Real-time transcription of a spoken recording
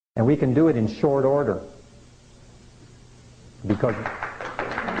And we can do it in short order. Because...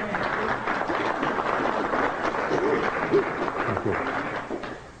 Thank you.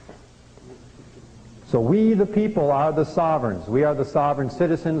 So we, the people, are the sovereigns. We are the sovereign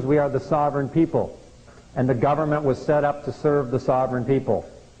citizens. We are the sovereign people. And the government was set up to serve the sovereign people.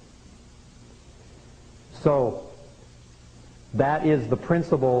 So that is the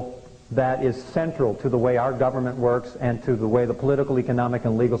principle that is central to the way our government works and to the way the political, economic,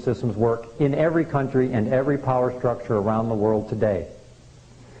 and legal systems work in every country and every power structure around the world today.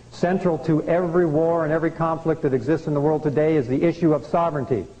 Central to every war and every conflict that exists in the world today is the issue of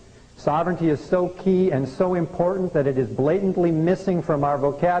sovereignty. Sovereignty is so key and so important that it is blatantly missing from our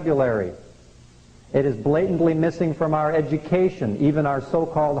vocabulary. It is blatantly missing from our education, even our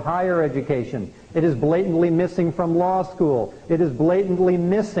so-called higher education. It is blatantly missing from law school. It is blatantly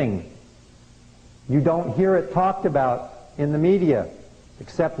missing. You don't hear it talked about in the media,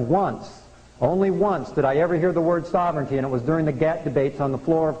 except once. Only once did I ever hear the word sovereignty, and it was during the GATT debates on the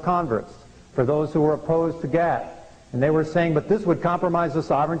floor of Congress for those who were opposed to GATT. And they were saying, but this would compromise the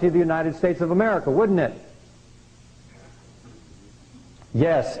sovereignty of the United States of America, wouldn't it?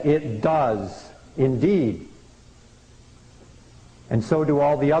 Yes, it does, indeed. And so do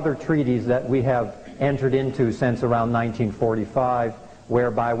all the other treaties that we have entered into since around 1945,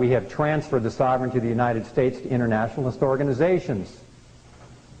 whereby we have transferred the sovereignty of the United States to internationalist organizations.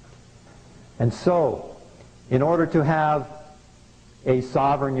 And so, in order to have a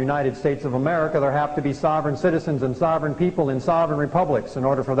sovereign United States of America, there have to be sovereign citizens and sovereign people in sovereign republics in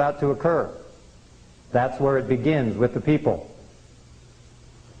order for that to occur. That's where it begins, with the people.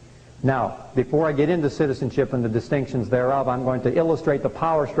 Now, before I get into citizenship and the distinctions thereof, I'm going to illustrate the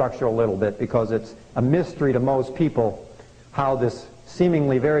power structure a little bit, because it's a mystery to most people how this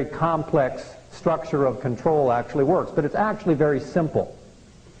seemingly very complex structure of control actually works. But it's actually very simple.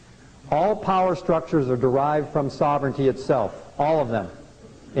 All power structures are derived from sovereignty itself, all of them.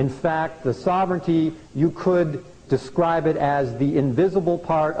 In fact, the sovereignty, you could describe it as the invisible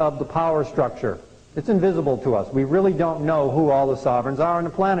part of the power structure. It's invisible to us. We really don't know who all the sovereigns are on the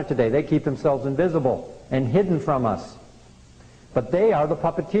planet today. They keep themselves invisible and hidden from us. But they are the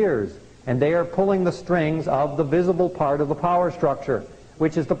puppeteers, and they are pulling the strings of the visible part of the power structure,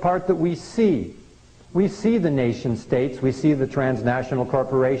 which is the part that we see. We see the nation states, we see the transnational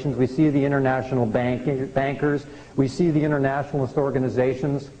corporations, we see the international bankers, we see the internationalist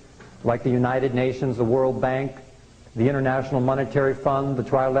organizations like the United Nations, the World Bank, the International Monetary Fund, the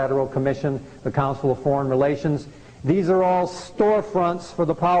Trilateral Commission, the Council of Foreign Relations. These are all storefronts for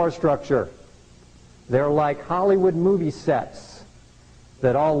the power structure. They're like Hollywood movie sets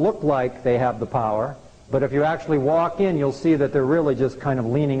that all look like they have the power, but if you actually walk in, you'll see that they're really just kind of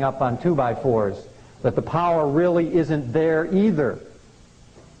leaning up on 2x4s, that the power really isn't there either.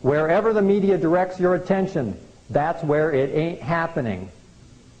 Wherever the media directs your attention, that's where it ain't happening.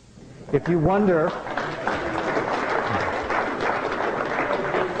 If you wonder...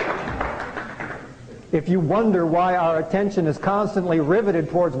 If you wonder why our attention is constantly riveted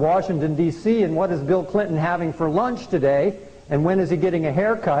towards Washington, D.C., and what is Bill Clinton having for lunch today, and when is he getting a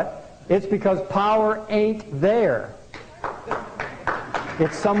haircut, it's because power ain't there.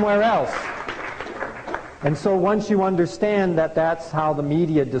 It's somewhere else. And so once you understand that that's how the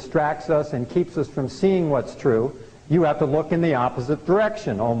media distracts us and keeps us from seeing what's true, you have to look in the opposite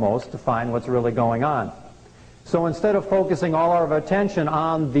direction, almost, to find what's really going on. So instead of focusing all our attention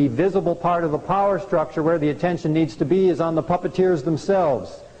on the visible part of the power structure, where the attention needs to be is on the puppeteers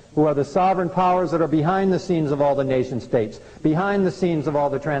themselves, who are the sovereign powers that are behind the scenes of all the nation states, behind the scenes of all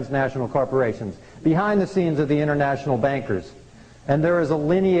the transnational corporations, behind the scenes of the international bankers. And there is a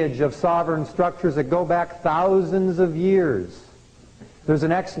lineage of sovereign structures that go back thousands of years. There's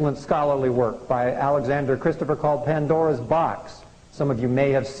an excellent scholarly work by Alexander Christopher called Pandora's Box. Some of you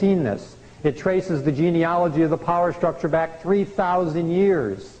may have seen this. It traces the genealogy of the power structure back 3,000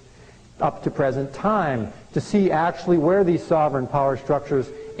 years up to present time to see actually where these sovereign power structures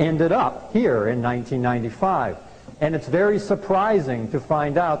ended up here in 1995. And it's very surprising to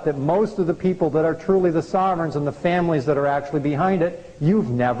find out that most of the people that are truly the sovereigns and the families that are actually behind it, you've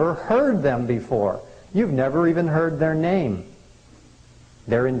never heard them before. You've never even heard their name.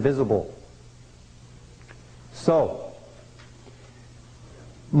 They're invisible. So,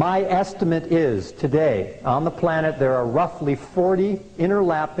 my estimate is today on the planet there are roughly 40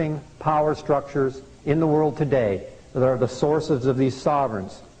 interlapping power structures in the world today that are the sources of these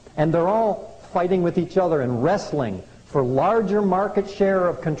sovereigns. And they're all fighting with each other and wrestling for larger market share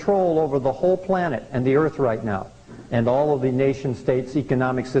of control over the whole planet and the earth right now, and all of the nation states'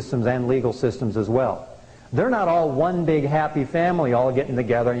 economic systems and legal systems as well. They're not all one big happy family all getting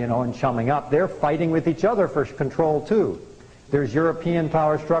together, you know, and chumming up. They're fighting with each other for control too. There's European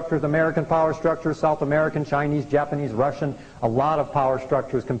power structures, American power structures, South American, Chinese, Japanese, Russian, a lot of power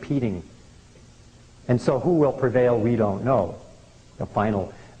structures competing. And so who will prevail, we don't know.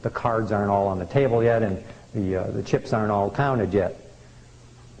 The cards aren't all on the table yet, and the chips aren't all counted yet.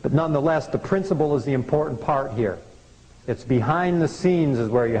 But nonetheless, the principle is the important part here. It's behind the scenes is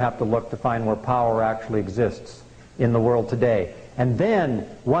where you have to look to find where power actually exists in the world today. And then,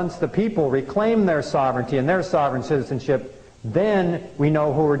 once the people reclaim their sovereignty and their sovereign citizenship, then we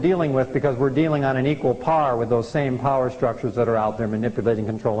know who we're dealing with, because we're dealing on an equal par with those same power structures that are out there manipulating,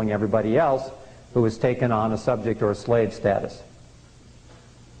 controlling everybody else who has taken on a subject or a slave status.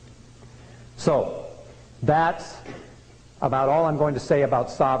 So, that's about all I'm going to say about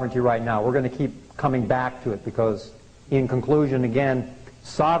sovereignty right now. We're going to keep coming back to it because, in conclusion, again,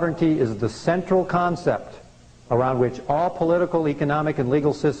 sovereignty is the central concept around which all political, economic, and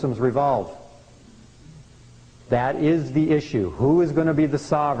legal systems revolve. That is the issue. Who is going to be the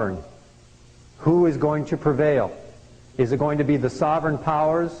sovereign? Who is going to prevail? Is it going to be the sovereign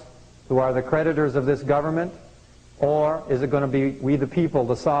powers who are the creditors of this government? Or is it going to be we the people,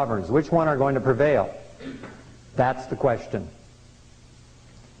 the sovereigns? Which one are going to prevail? That's the question.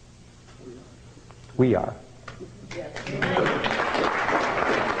 We are.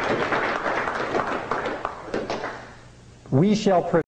 We shall prevail.